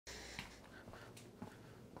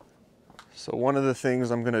So one of the things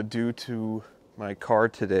I'm gonna do to my car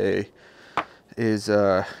today is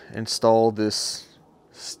install this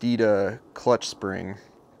Steeda clutch spring.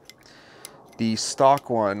 The stock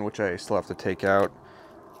one, which I still have to take out,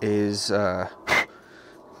 is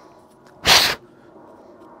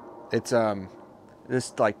it's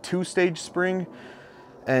this like 2-stage spring,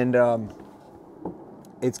 and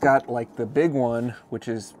it's got like the big one, which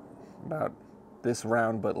is about this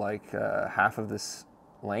round but like half of this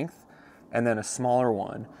length, and then a smaller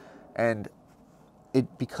one. And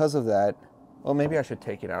it, because of that, well, maybe I should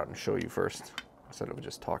take it out and show you first instead of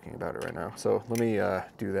just talking about it right now. So let me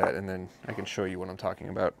do that, and then I can show you what I'm talking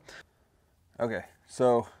about. Okay,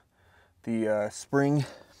 so the spring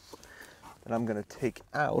that I'm gonna take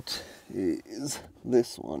out is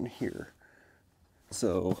this one here.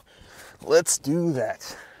 So let's do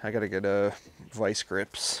that. I gotta get vice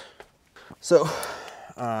grips. So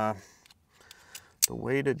the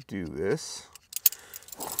way to do this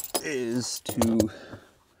is to, what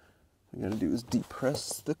we gotta do is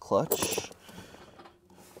depress the clutch,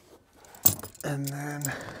 and then,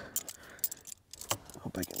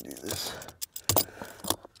 hope I can do this.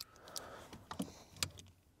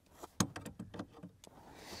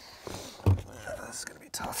 This is gonna be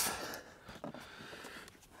tough.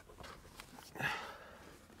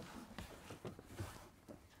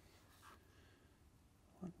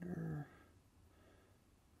 Wonder,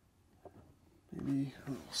 maybe a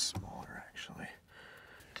little smaller actually.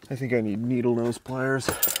 I think I need needle nose pliers.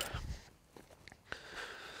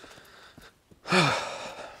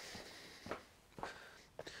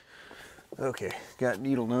 Okay, got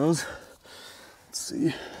needle nose. Let's see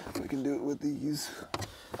if I can do it with these.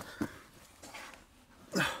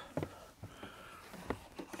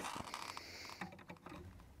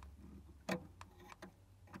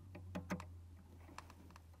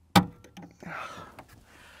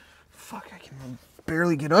 Fuck, I can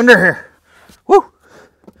barely get under here. Woo!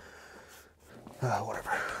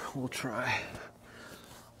 Whatever, we'll try.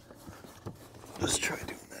 Let's try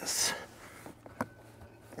doing this.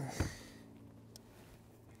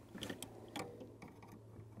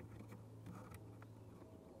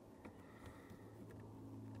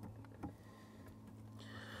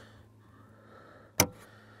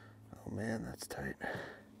 Oh man, that's tight.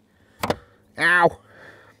 Ow!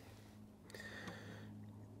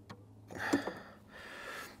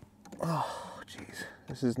 Oh, jeez.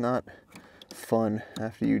 This is not fun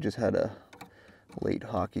after you just had a late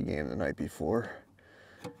hockey game the night before,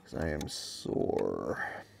 because I am sore.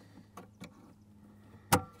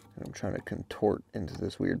 And I'm trying to contort into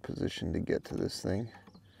this weird position to get to this thing.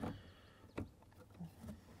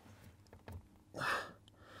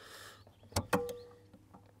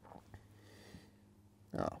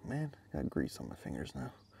 Oh man, got grease on my fingers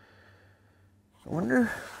now. I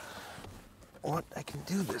wonder what I can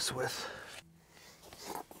do this with.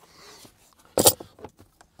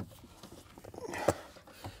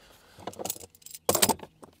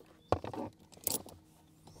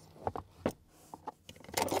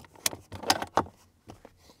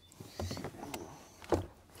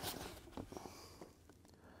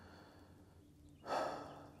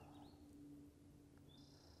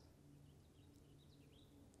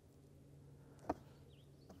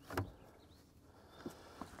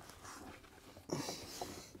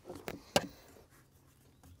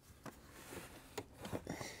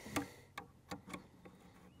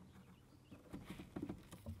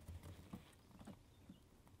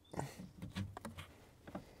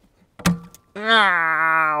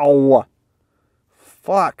 Ow!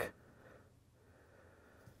 Fuck.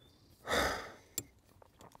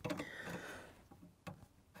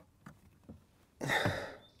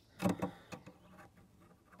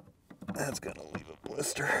 That's gonna leave a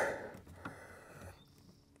blister.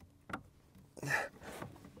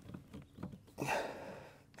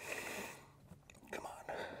 Come on.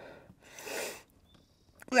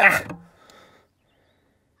 Ah!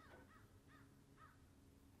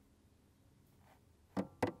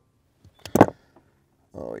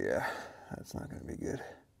 Oh yeah, that's not gonna be good.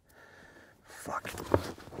 Fuck.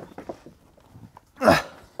 Ah.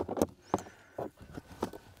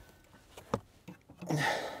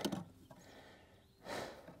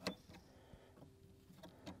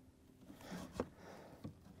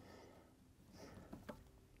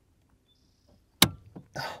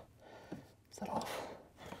 Is that off?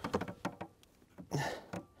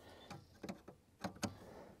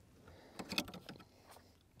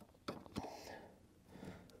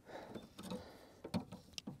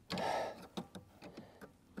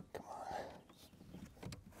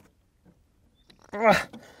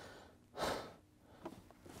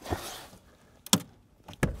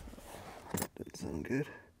 sound good.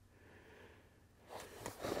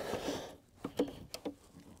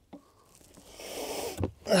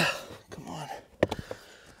 Come on.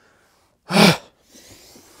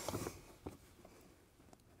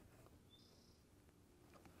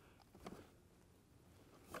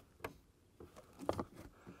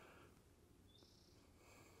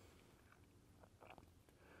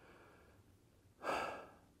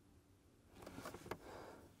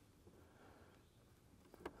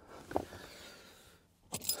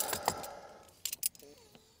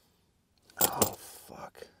 Oh,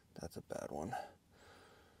 fuck. That's a bad one.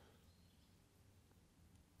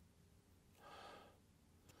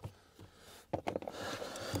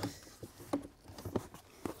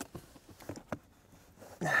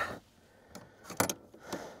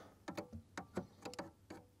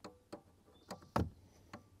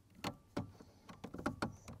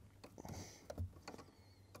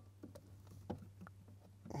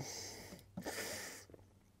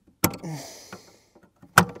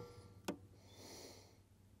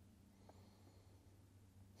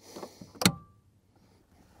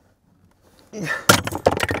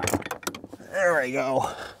 There we go.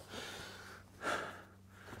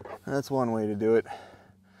 That's one way to do it.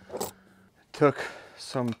 Took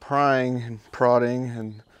some prying and prodding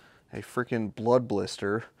and a freaking blood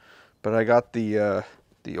blister, but I got the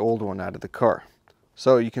old one out of the car.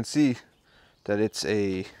 So you can see that it's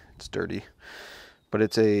dirty, but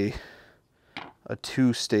it's a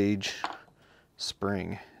two-stage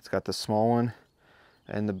spring. It's got the small one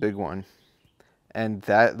and the big one, and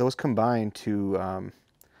those combine to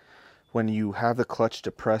when you have the clutch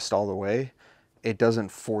depressed all the way, it doesn't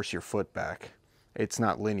force your foot back. It's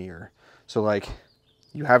not linear. So like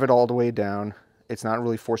you have it all the way down, it's not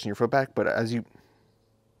really forcing your foot back, but as you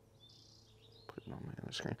put it on my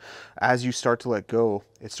other screen, as you start to let go,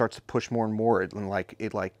 it starts to push more and more, and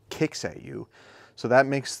it kicks at you. So that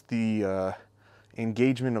makes the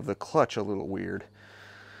engagement of the clutch a little weird.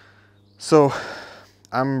 So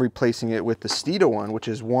I'm replacing it with the Steeda one, which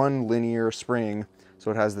is one linear spring, so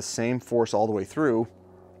it has the same force all the way through.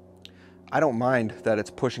 I don't mind that it's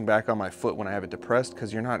pushing back on my foot when I have it depressed,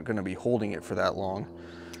 because you're not going to be holding it for that long.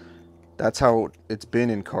 That's how it's been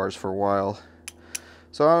in cars for a while.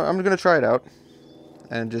 So I'm going to try it out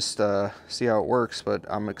and just see how it works, but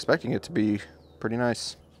I'm expecting it to be pretty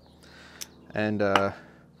nice. And yeah,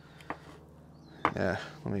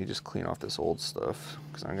 let me just clean off this old stuff,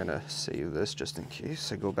 because I'm going to save this just in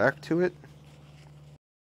case I go back to it.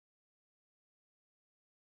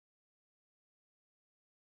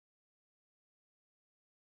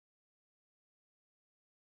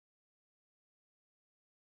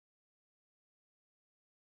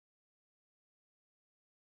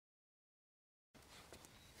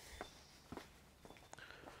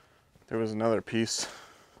 There was another piece.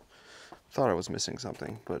 Thought I was missing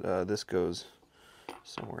something, but this goes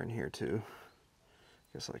somewhere in here too.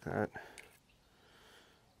 Just like that.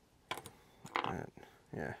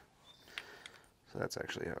 Yeah. So that's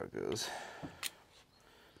actually how it goes.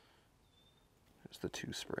 There's the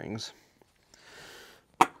two springs.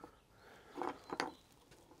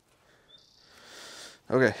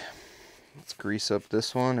 Okay, let's grease up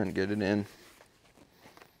this one and get it in.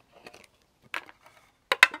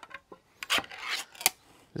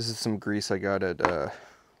 This is some grease I got at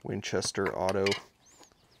Winchester Auto.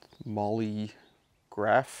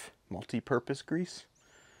 Graph multi-purpose grease.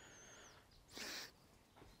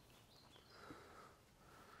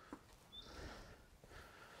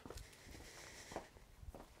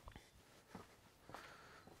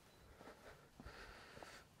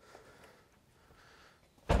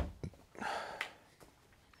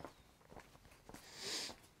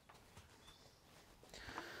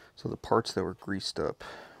 So the parts that were greased up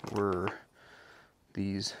were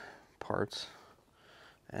these parts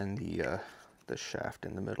and the shaft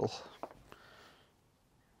in the middle.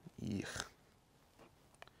 Eek.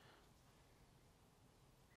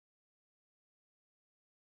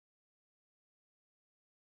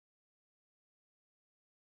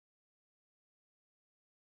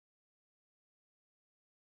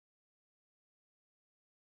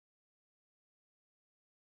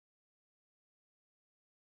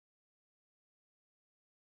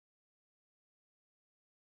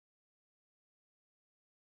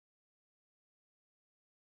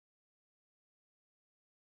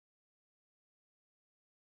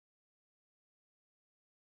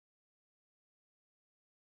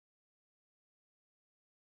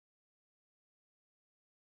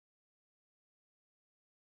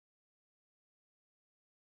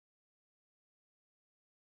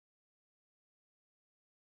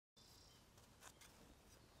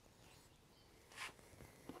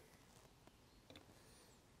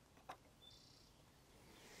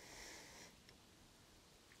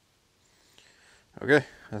 Okay,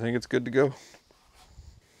 I think it's good to go.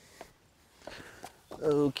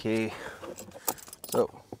 Okay, so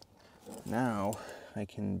now I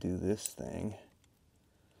can do this thing.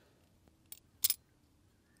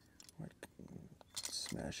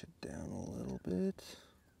 Smash it down a little bit.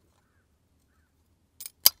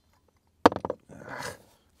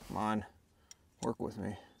 Come on, work with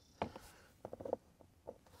me.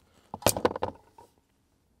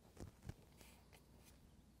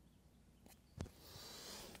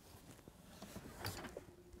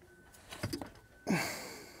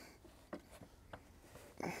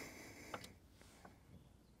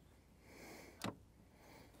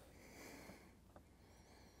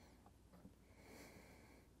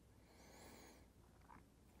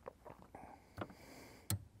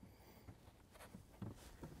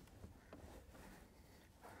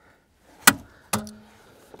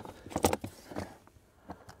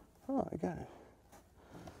 Oh, I got it.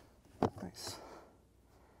 Nice.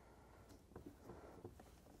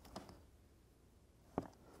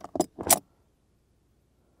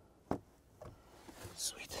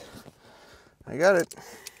 Sweet. I got it.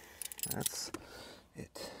 That's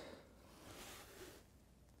it.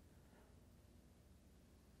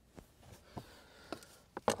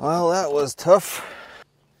 Well, that was tough.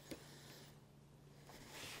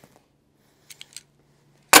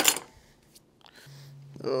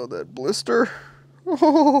 Oh, that blister.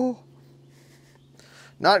 Oh,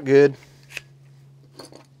 not good.